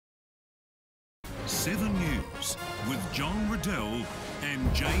7 News with John Riddell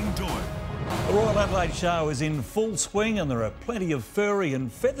and Jane Doyle. The Royal Adelaide Show is in full swing and there are plenty of furry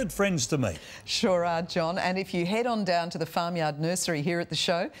and feathered friends to meet. Sure are, John. And if you head on down to the Farmyard Nursery here at the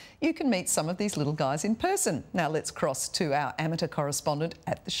show, you can meet some of these little guys in person. Now let's cross to our amateur correspondent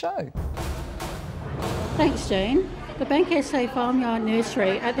at the show. Thanks, Jane. The Bank SA Farmyard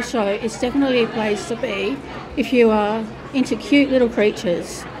Nursery at the show is definitely a place to be if you are into cute little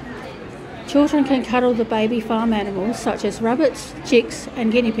creatures. Children can cuddle the baby farm animals such as rabbits, chicks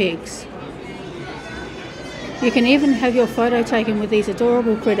and guinea pigs. You can even have your photo taken with these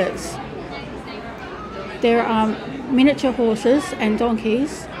adorable critters. There are miniature horses and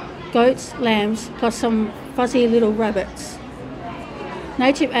donkeys, goats, lambs, plus some fuzzy little rabbits.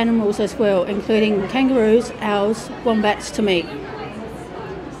 Native animals as well, including kangaroos, owls, wombats to meet.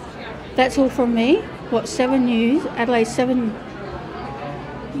 That's all from me. Watch 7 News, Adelaide 7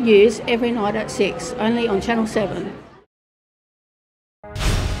 News every night at 6, only on Channel 7.